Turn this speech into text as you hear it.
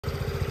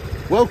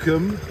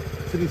Welcome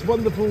to this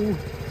wonderful,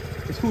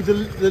 it's called the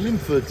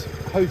Linford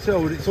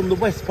Hotel, and it's on the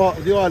west part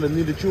of the island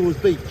near the Jaws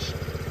Beach.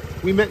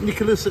 We met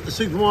Nicholas at the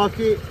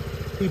supermarket.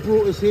 He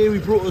brought us here, he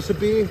brought us a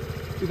beer.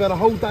 We've had a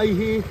whole day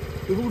here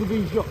with all of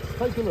these yachts.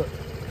 Take a look.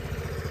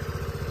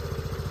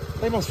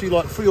 They must be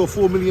like £3 or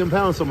 £4 million,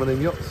 some of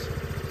them yachts.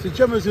 So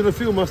Gemma's going to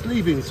film us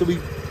leaving so we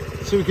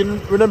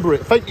can remember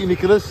it. Thank you,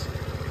 Nicholas.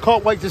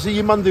 Can't wait to see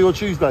you Monday or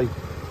Tuesday.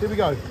 Here we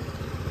go.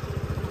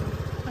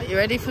 Are you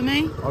ready for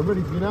me? I'm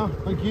ready for you now.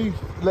 Thank you.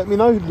 Let me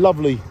know.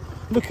 Lovely.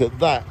 Look at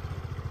that.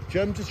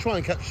 Gem, just try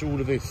and capture all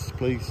of this,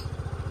 please.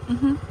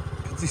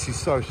 Because this is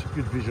such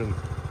good vision.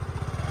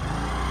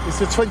 It's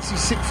the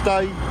 26th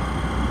day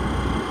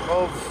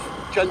of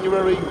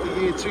January,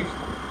 the year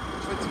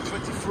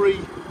 2023.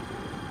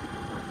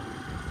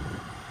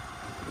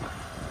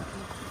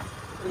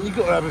 And you've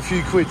got to have a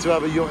few quid to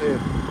have a yacht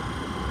here.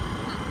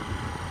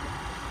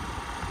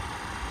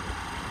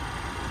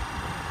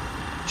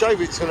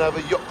 David's going to have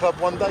a yacht club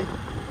one day.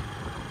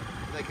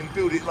 They can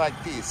build it like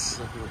this.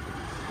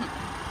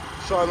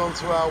 Shine on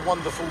to our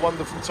wonderful,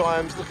 wonderful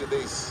times. Look at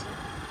this.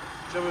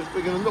 We're not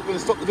going to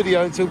stop the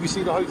video until we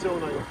see the hotel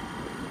name.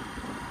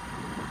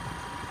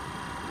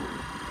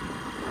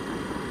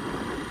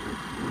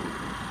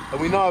 And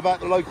we know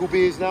about the local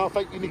beers now.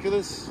 Thank you,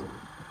 Nicholas.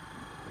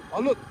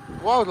 Oh, look,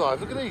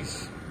 wildlife. Look at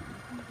these.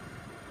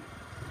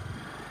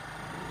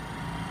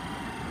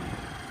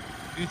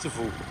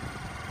 Beautiful.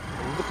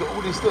 And look at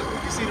all this. Look,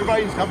 you see the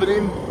rain's coming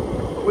in.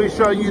 We're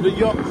showing you the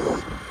yachts.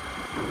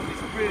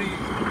 It's really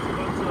expensive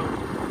hotel.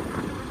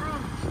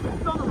 Look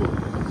at the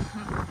rooms.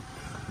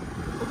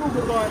 They've all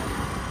got like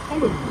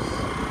columns.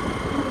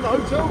 Even the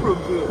hotel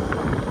rooms here.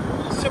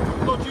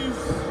 Separate lodges.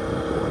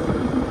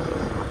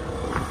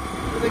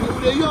 And they got all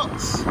their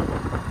yachts.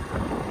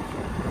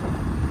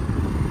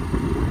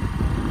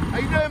 How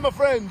you doing, my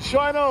friend?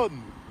 Shine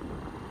on.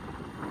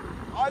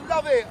 I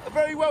love it.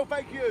 Very well,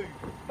 thank you.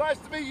 Nice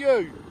to meet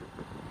you.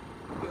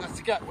 Look, that's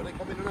the gap when they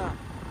come in and out.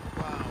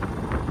 Wow.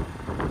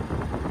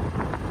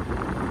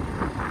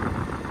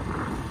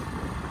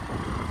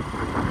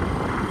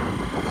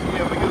 So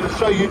yeah, we're going to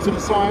show you to the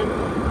sign. I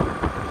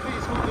think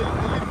it's called the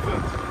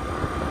Linford.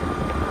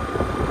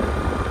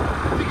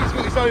 I think it's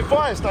got its own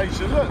fire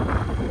station, look.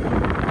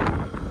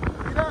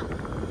 See that?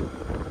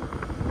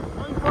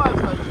 Own fire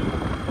station.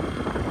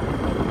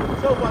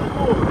 Tell by the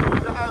board,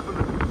 it's an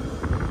ambulance.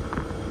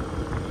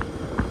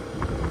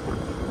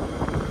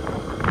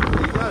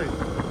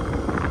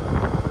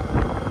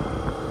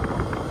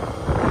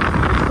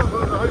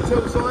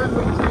 Hotel sign,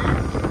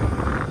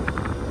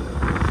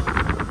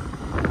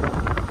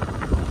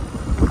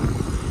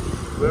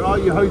 where are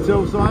you,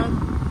 hotel sign?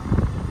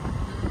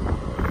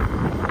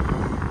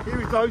 Here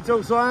is the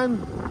hotel sign.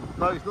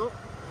 No, it's not.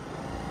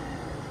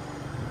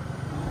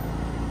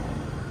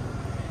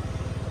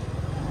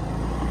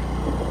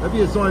 Have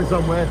you a sign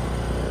somewhere?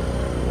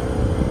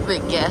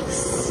 But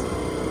yes.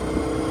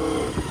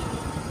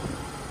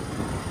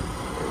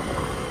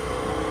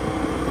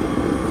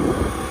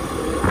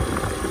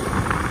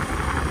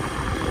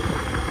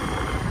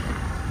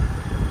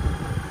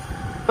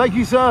 Thank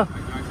you, sir.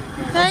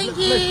 Thank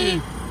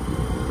you.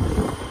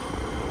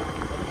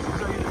 I'll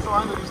show you the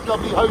sign of this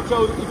lovely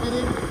hotel that we've been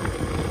in.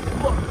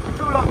 What? I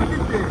feel like we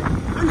live here.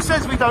 Who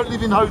says we don't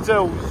live in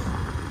hotels?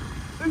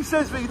 Who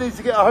says we need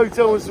to get a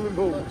hotel and swimming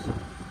pool?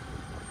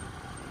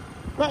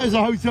 That is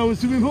a hotel and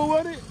swimming pool,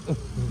 wasn't it?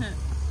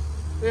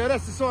 Yeah,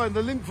 that's the sign,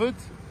 the Linford.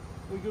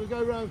 We're going to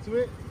go round to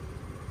it.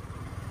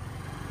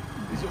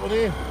 Is it on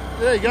here?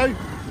 There you go.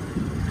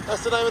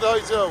 That's the name of the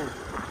hotel.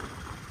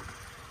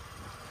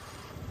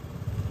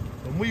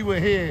 And we were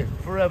here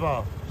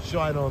forever.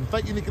 Shine on.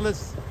 Thank you,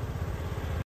 Nicholas.